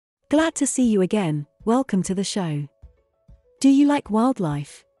Glad to see you again, welcome to the show. Do you like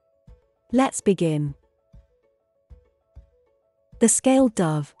wildlife? Let's begin. The scaled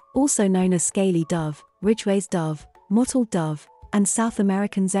dove, also known as scaly dove, Ridgway's dove, mottled dove, and South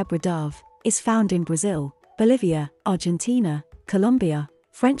American zebra dove, is found in Brazil, Bolivia, Argentina, Colombia,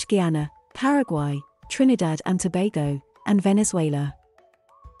 French Guiana, Paraguay, Trinidad and Tobago, and Venezuela.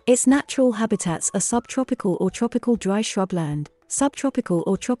 Its natural habitats are subtropical or tropical dry shrubland, subtropical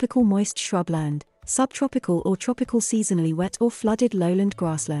or tropical moist shrubland, subtropical or tropical seasonally wet or flooded lowland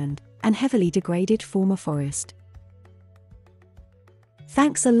grassland, and heavily degraded former forest.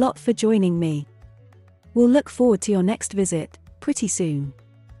 Thanks a lot for joining me. We'll look forward to your next visit, pretty soon.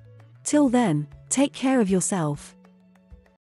 Till then, take care of yourself.